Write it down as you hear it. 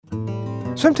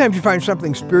Sometimes you find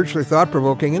something spiritually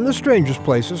thought-provoking in the strangest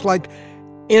places, like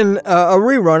in a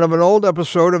rerun of an old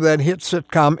episode of that hit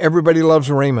sitcom, Everybody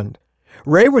Loves Raymond.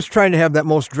 Ray was trying to have that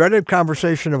most dreaded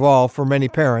conversation of all for many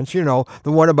parents, the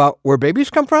one about where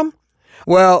babies come from.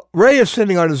 Well, Ray is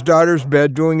sitting on his daughter's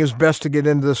bed doing his best to get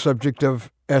into the subject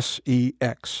of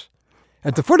sex.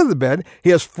 At the foot of the bed,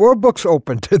 he has 4 books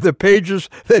open to the pages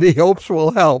that he hopes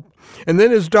will help. And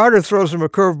then his daughter throws him a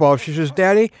curveball. She says,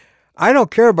 "Daddy, I don't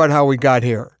care about how we got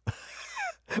here."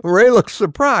 Ray looks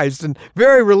surprised and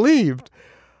very relieved.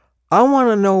 "I want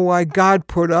to know why God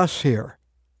put us here."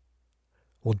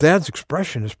 Well, Dad's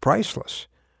expression is priceless.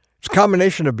 It's a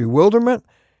combination of bewilderment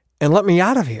and "let me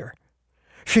out of here."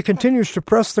 She continues to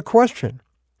press the question.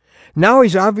 Now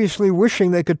he's obviously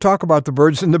wishing they could talk about the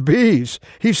birds and the bees.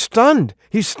 He's stunned.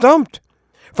 He's stumped.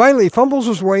 Finally, he fumbles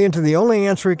his way into the only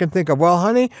answer he can think of. "Well,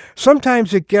 honey,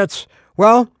 sometimes it gets,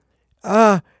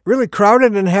 really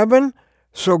crowded in heaven,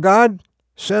 so God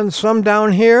sends some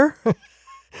down here."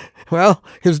 Well,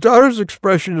 his daughter's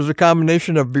expression is a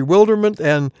combination of bewilderment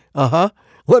and,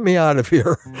 "let me out of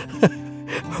here."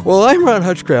 Well, I'm Ron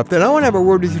Hutchcraft, and I want to have a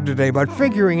word with you today about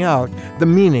figuring out the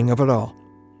meaning of it all.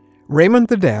 Raymond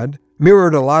the dad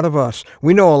mirrored a lot of us.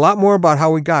 We know a lot more about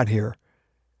how we got here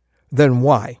than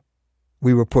why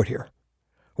we were put here.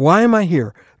 Why am I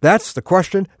here? That's the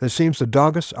question that seems to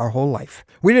dog us our whole life.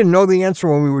 We didn't know the answer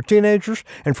when we were teenagers,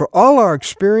 and for all our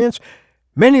experience,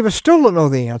 many of us still don't know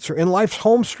the answer in life's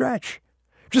home stretch.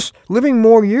 Just living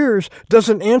more years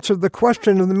doesn't answer the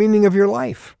question of the meaning of your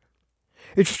life.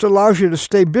 It just allows you to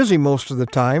stay busy most of the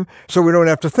time so we don't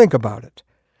have to think about it.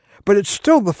 But it's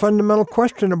still the fundamental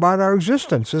question about our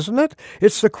existence, isn't it?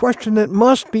 It's the question that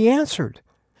must be answered.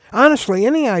 Honestly,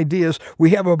 any ideas we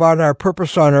have about our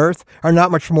purpose on earth are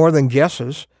not much more than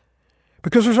guesses,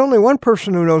 because there's only one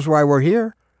person who knows why we're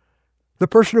here, the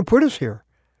person who put us here.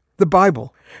 The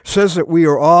Bible says that we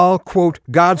are all, quote,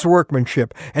 God's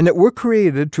workmanship, and that we're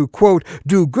created to, quote,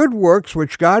 do good works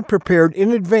which God prepared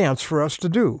in advance for us to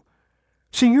do.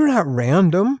 See, you're not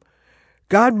random.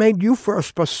 God made you for a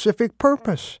specific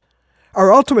purpose.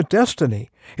 Our ultimate destiny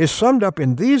is summed up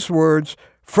in these words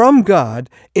from God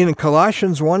in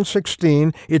Colossians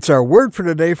 1:16. It's our word for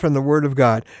today from the Word of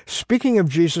God. Speaking of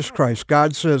Jesus Christ,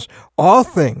 God says, all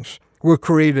things were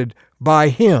created by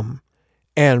Him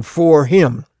and for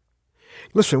Him.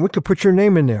 Listen, we could put your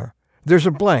name in there. There's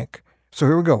a blank. So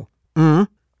here we go.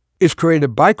 Is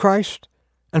created by Christ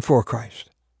and for Christ.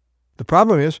 The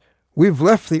problem is we've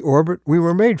left the orbit we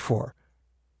were made for.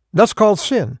 That's called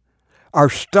sin. Our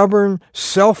stubborn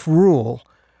self-rule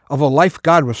of a life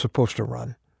God was supposed to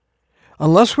run.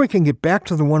 Unless we can get back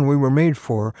to the one we were made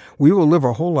for, we will live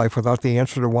our whole life without the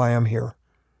answer to why I'm here.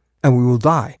 And we will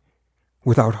die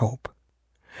without hope.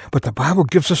 But the Bible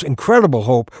gives us incredible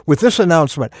hope with this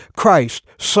announcement. Christ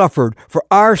suffered for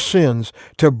our sins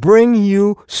to bring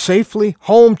you safely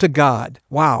home to God.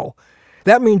 Wow.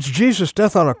 That means Jesus'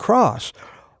 death on a cross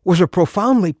was a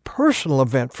profoundly personal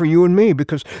event for you and me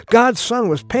because God's Son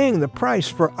was paying the price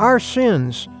for our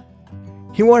sins.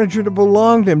 He wanted you to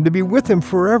belong to Him, to be with Him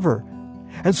forever.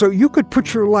 And so you could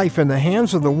put your life in the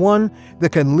hands of the one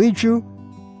that can lead you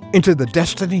into the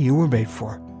destiny you were made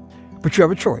for. But you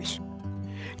have a choice.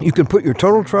 You can put your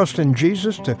total trust in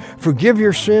Jesus to forgive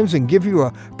your sins and give you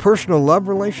a personal love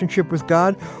relationship with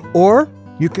God, or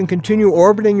you can continue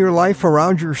orbiting your life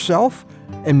around yourself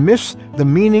and miss the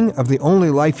meaning of the only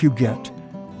life you get.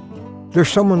 There's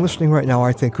someone listening right now,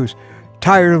 I think, who's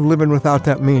tired of living without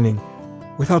that meaning,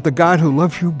 without the God who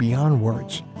loves you beyond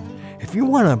words. If you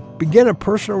want to begin a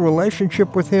personal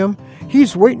relationship with Him,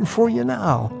 He's waiting for you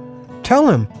now. Tell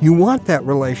Him you want that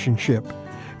relationship.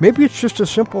 Maybe it's just a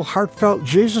simple, heartfelt,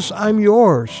 Jesus, I'm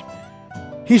yours.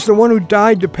 He's the one who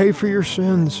died to pay for your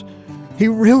sins. He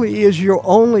really is your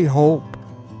only hope.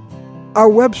 Our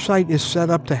website is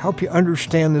set up to help you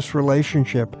understand this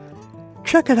relationship.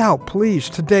 Check it out, please,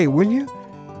 today, will you?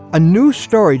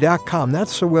 anewstory.com.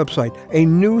 That's the website,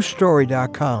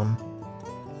 anewstory.com.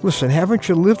 Listen, haven't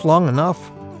you lived long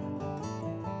enough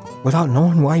without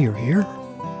knowing why you're here?